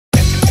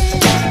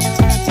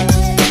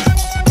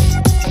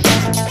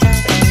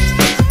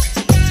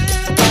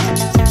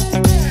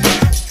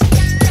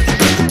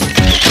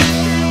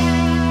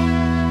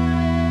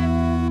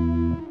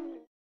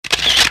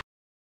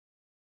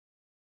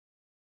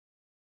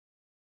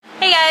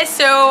Hey guys,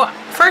 so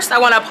first I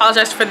want to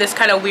apologize for this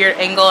kind of weird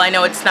angle. I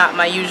know it's not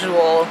my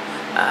usual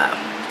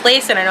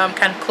place, and I know I'm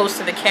kind of close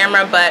to the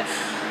camera, but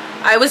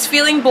I was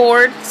feeling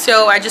bored,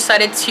 so I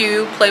decided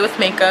to play with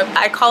makeup.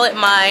 I call it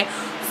my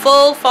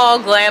full fall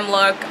glam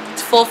look.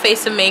 It's full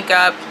face of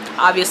makeup.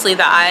 Obviously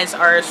the eyes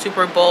are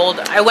super bold.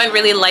 I went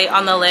really light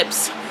on the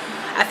lips.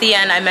 At the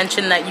end I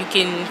mentioned that you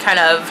can kind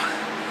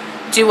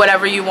of do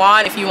whatever you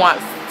want. If you want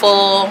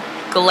full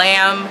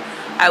glam,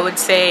 I would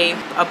say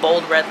a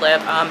bold red lip.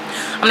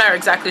 I'm not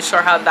exactly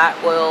sure how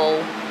that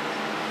will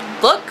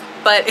look,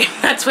 but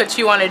if that's what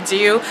you want to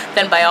do,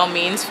 then by all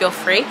means feel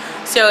free.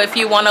 So if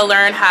you want to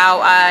learn how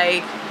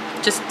I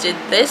just did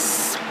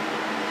this,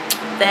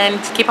 then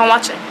keep on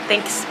watching.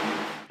 Thanks.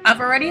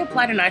 I've already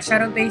applied an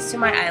eyeshadow base to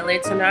my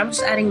eyelid, so now I'm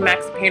just adding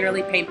MAC's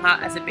Painterly Paint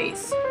Pot as a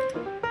base.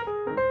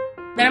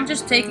 Then I'm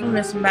just taking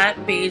this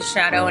matte beige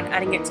shadow and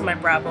adding it to my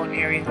brow bone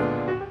area.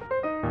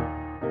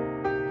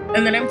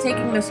 And then I'm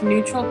taking this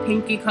neutral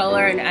pinky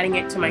color and adding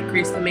it to my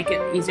crease to make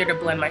it easier to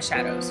blend my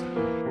shadows.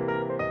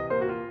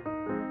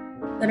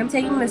 Then I'm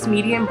taking this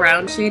medium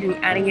brown shade and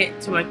adding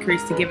it to my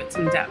crease to give it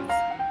some depth.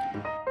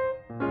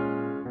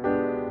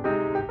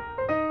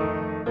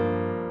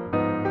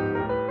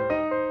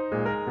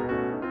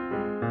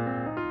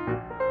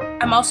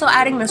 I'm also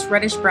adding this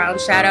reddish brown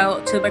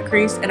shadow to my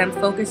crease, and I'm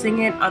focusing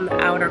it on the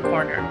outer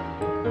corner.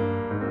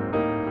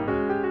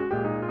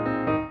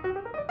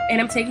 And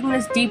I'm taking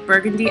this deep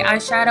burgundy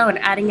eyeshadow and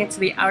adding it to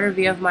the outer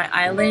V of my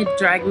eyelid,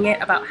 dragging it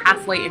about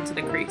halfway into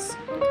the crease.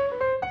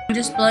 I'm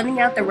just blending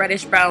out the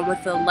reddish brown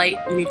with the light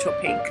neutral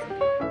pink.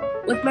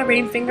 With my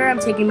ring finger, I'm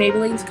taking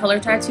Maybelline's Color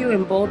Tattoo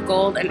in bold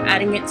gold and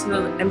adding it to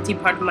the empty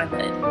part of my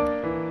lid.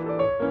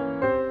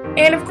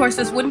 And of course,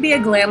 this wouldn't be a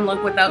glam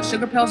look without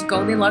Sugarpill's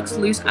Goldilux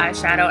loose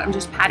eyeshadow. I'm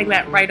just patting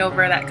that right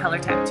over that color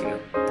tattoo.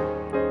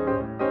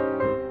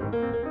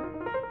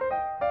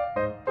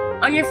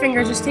 On your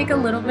finger, just take a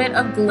little bit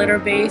of glitter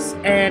base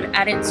and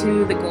add it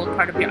to the gold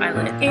part of your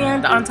eyelid.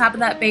 And on top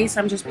of that base,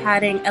 I'm just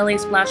patting LA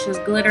Splash's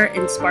glitter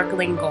in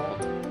sparkling gold.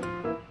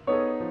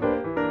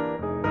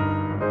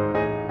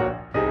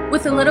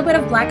 With a little bit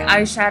of black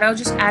eyeshadow,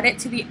 just add it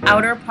to the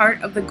outer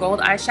part of the gold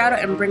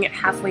eyeshadow and bring it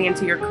halfway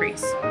into your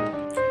crease.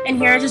 And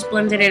here I just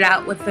blended it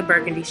out with the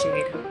burgundy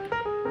shade.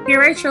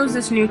 Here I chose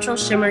this neutral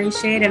shimmery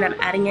shade and I'm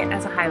adding it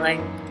as a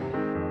highlight.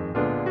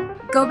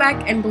 Go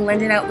back and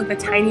blend it out with a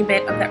tiny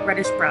bit of that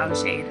reddish brown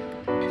shade.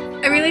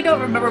 I really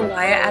don't remember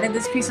why I added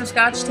this piece of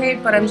Scotch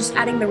tape, but I'm just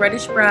adding the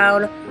reddish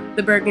brown,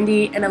 the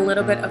burgundy, and a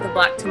little bit of the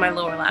black to my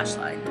lower lash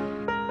line.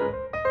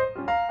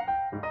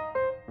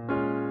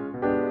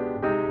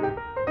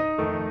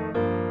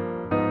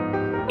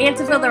 And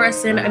to fill the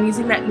rest in, I'm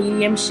using that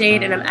medium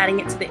shade and I'm adding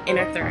it to the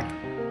inner third.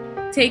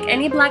 Take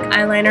any black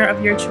eyeliner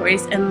of your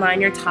choice and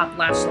line your top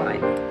lash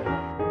line.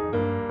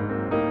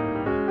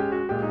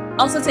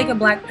 Also take a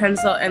black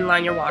pencil and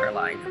line your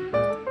waterline.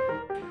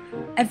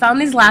 I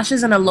found these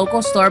lashes in a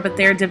local store, but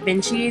they're Da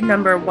Vinci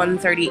number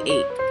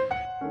 138.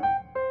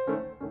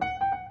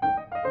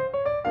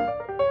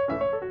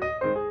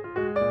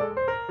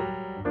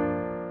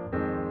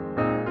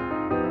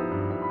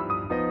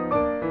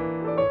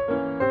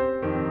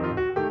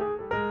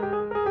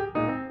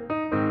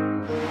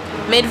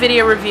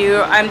 Mid-video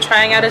review, I'm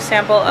trying out a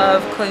sample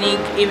of Clinique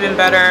Even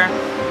Better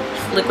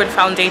liquid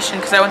foundation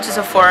because I went to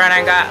Sephora and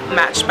I got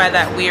matched by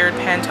that weird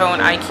Pantone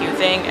IQ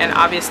thing, and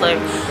obviously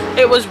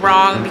it was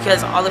wrong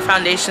because all the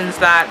foundations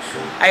that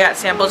I got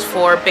samples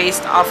for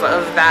based off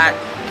of that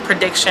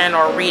prediction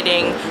or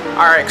reading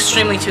are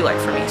extremely too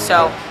light for me.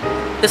 So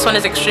this one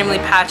is extremely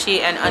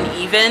patchy and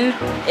uneven.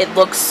 It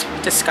looks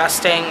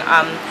disgusting.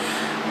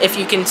 If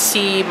you can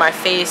see my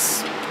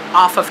face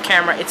off of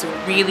camera, it's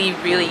really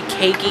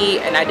cakey,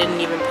 and I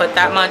didn't even put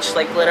that much.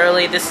 Like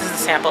literally, this is the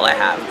sample I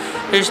have.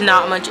 There's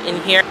not much in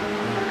here.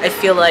 I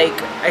feel like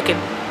I could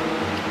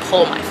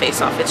pull my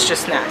face off. It's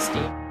just nasty.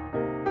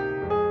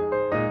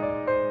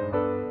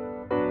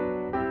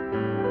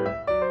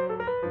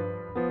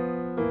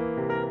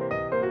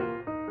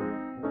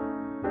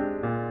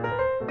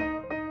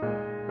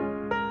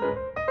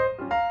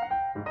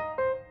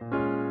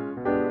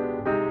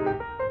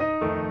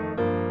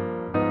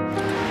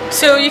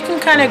 So you can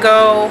kind of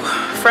go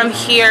from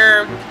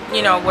here,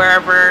 you know,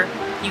 wherever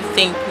you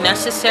think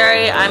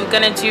necessary. I'm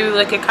gonna do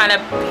like a kind of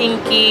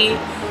pinky,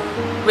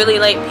 really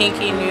light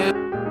pinky nude.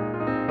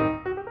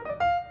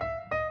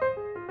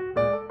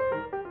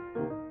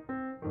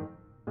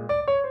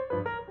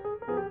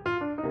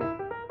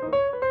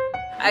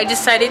 I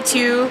decided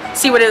to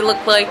see what it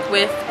looked like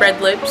with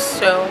red lips,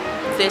 so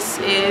this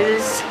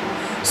is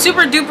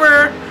super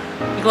duper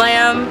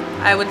glam.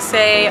 I would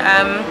say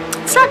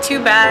it's not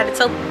too bad.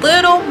 It's a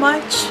little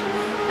much,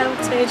 I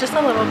would say, just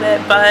a little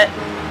bit, but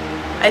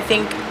I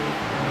think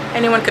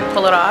anyone could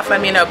pull it off. I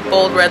mean, a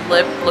bold red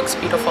lip looks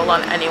beautiful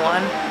on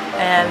anyone.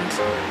 And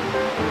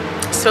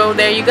so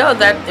there you go.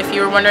 That, if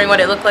you were wondering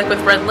what it looked like with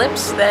red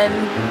lips, then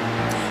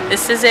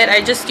this is it. I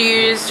just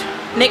used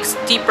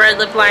NYX Deep Red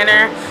Lip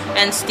Liner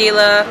and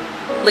Stila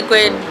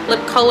liquid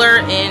lip color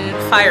in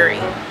Fiery.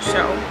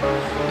 So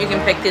you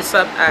can pick this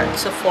up at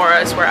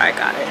Sephora's where I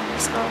got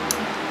it. So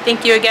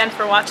thank you again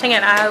for watching,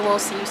 and I will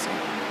see you soon.